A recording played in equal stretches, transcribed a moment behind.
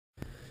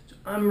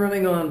I'm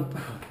running on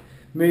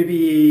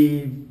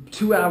maybe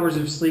 2 hours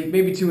of sleep,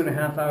 maybe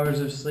 2.5 hours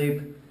of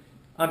sleep.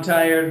 I'm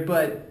tired,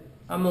 but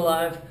I'm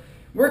alive.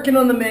 Working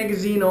on the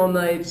magazine all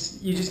night.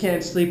 You just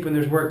can't sleep when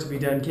there's work to be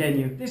done, can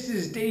you? This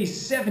is day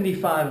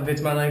 75 of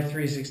It's My Life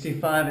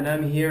 365, and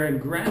I'm here in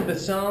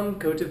Grand-Bassam,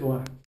 Cote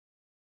d'Ivoire.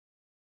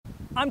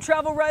 I'm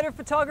travel writer,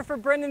 photographer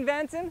Brendan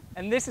Vanson,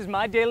 and this is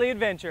my daily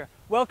adventure.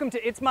 Welcome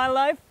to It's My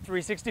Life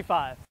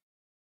 365.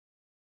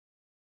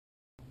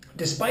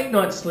 Despite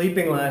not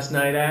sleeping last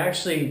night, I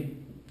actually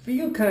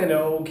feel kind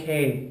of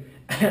okay.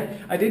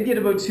 I did get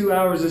about 2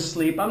 hours of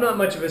sleep. I'm not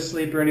much of a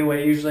sleeper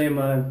anyway. Usually I'm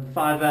a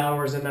 5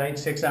 hours a night,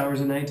 6 hours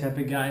a night type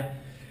of guy.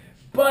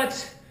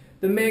 But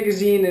the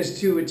magazine is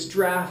to its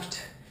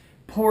draft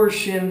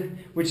portion,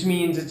 which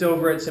means it's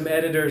over at some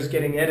editors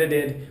getting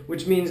edited,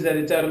 which means that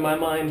it's out of my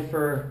mind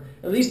for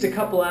at least a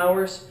couple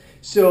hours.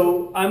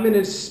 So I'm going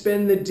to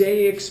spend the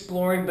day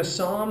exploring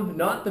Bassam,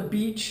 not the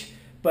beach,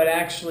 but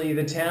actually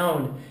the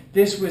town.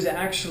 This was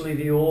actually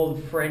the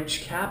old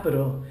French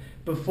capital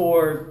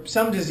before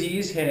some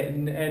disease hit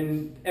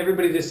and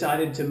everybody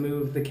decided to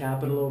move the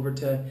capital over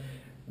to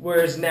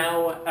where is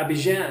now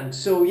Abidjan.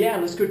 So yeah,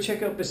 let's go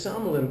check out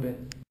Bassam a little bit.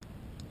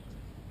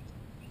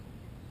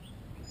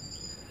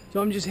 So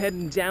I'm just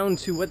heading down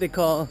to what they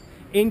call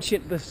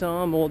ancient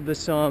Bassam, old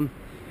Bassam,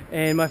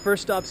 and my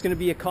first stop's going to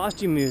be a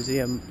costume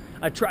museum.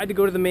 I tried to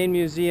go to the main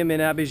museum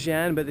in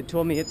Abidjan, but they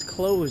told me it's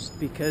closed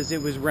because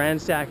it was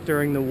ransacked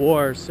during the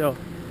war. So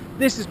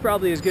this is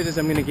probably as good as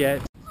I'm going to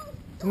get.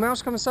 Tu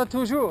manges comme ça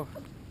toujours?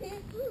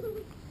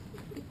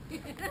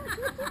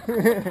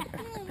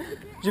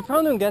 Je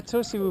prends un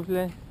gâteau s'il vous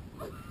plaît.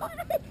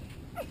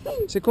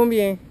 C'est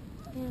combien?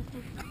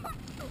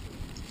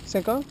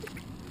 50?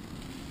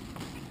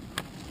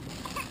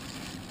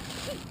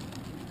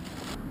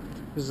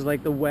 This is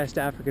like the West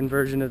African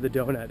version of the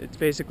donut. It's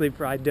basically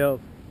fried dough.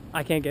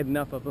 I can't get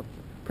enough of them.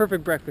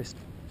 Perfect breakfast.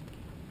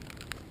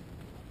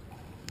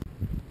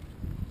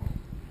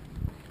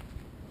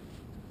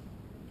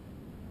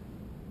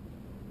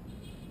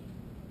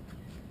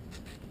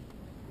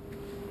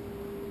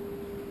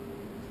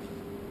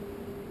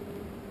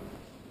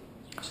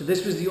 So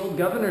this was the old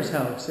governor's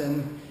house,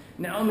 and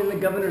now I'm in the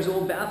governor's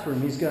old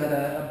bathroom. He's got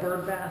a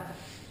bird bath,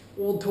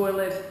 old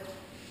toilet,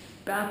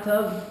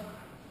 bathtub,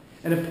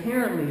 and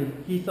apparently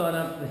he thought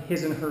up the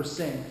his and her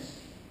sinks.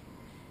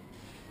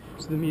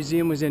 So the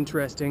museum was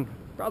interesting,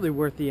 probably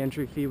worth the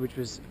entry fee, which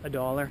was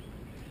 $1. It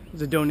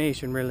was a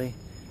donation, really.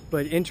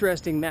 But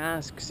interesting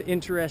masks,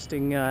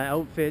 interesting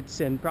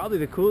outfits, and probably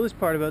the coolest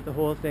part about the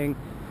whole thing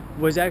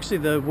was actually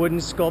the wooden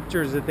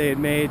sculptures that they had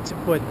made to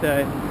put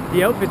the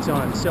outfits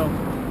on. So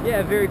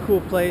yeah, very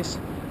cool place.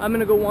 I'm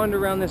gonna go wander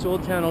around this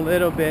old town a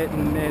little bit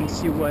and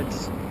see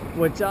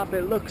what's up.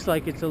 It looks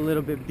like it's a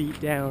little bit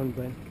beat down,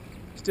 but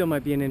still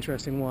might be an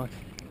interesting walk.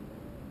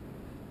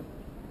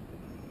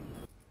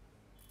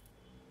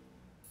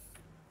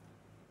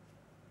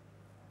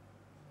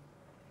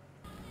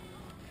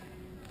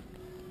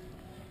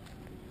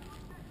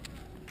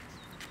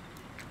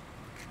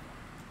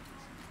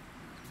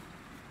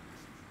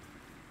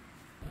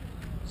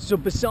 So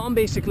Bassam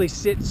basically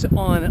sits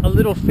on a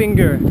little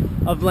finger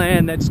of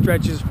land that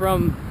stretches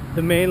from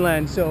the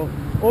mainland. So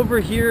over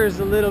here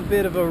is a little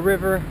bit of a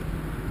river,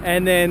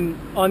 and then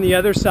on the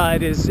other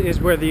side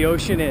is where the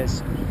ocean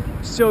is.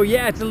 So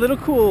yeah, it's a little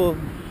cool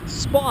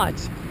spot.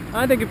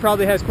 I think it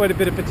probably has quite a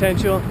bit of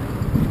potential,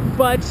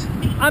 but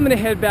I'm gonna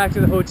head back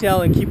to the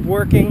hotel and keep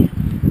working.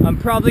 I'm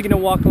probably gonna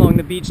walk along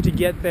the beach to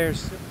get there.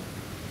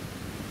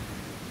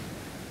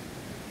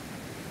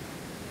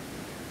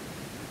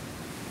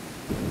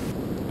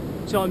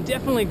 So I'm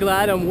definitely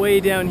glad I'm way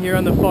down here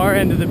on the far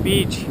end of the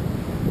beach,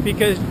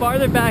 because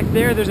farther back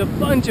there's a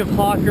bunch of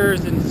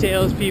hawkers and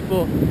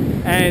salespeople,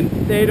 and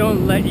they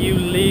don't let you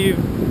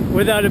leave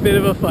without a bit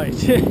of a fight.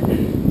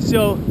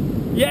 So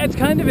yeah, it's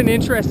kind of an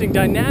interesting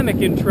dynamic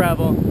in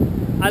travel.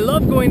 I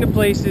love going to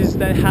places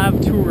that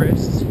have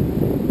tourists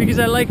because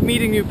I like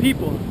meeting new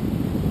people,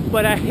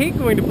 but I hate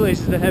going to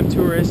places that have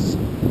tourists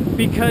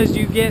because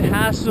you get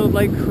hassled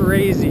like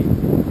crazy.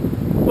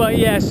 But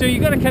yeah, so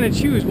you gotta kind of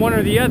choose one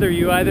or the other.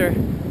 You either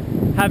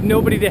have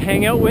nobody to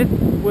hang out with,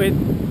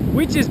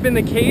 which has been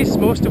the case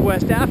most of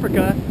West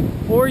Africa,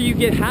 or you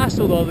get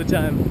hassled all the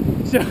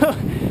time. So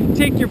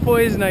take your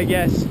poison, I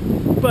guess.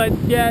 But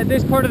yeah,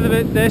 this part of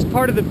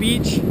the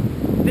beach,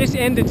 this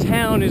end of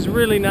town is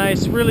really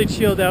nice, really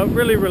chilled out,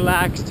 really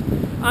relaxed.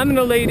 I'm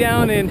gonna lay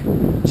down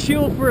and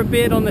chill for a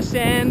bit on the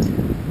sand.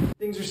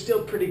 Things are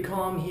still pretty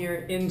calm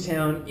here in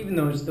town, even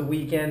though it's the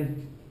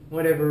weekend,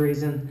 whatever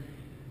reason.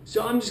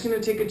 So I'm just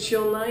gonna take a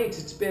chill night.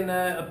 It's been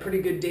a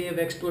pretty good day of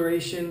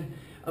exploration,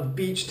 of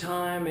beach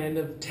time and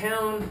of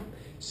town.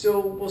 So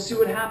we'll see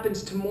what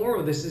happens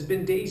tomorrow. This has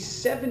been day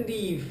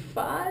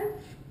 75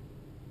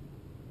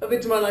 of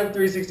It's My Life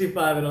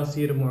 365, and I'll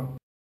see you tomorrow.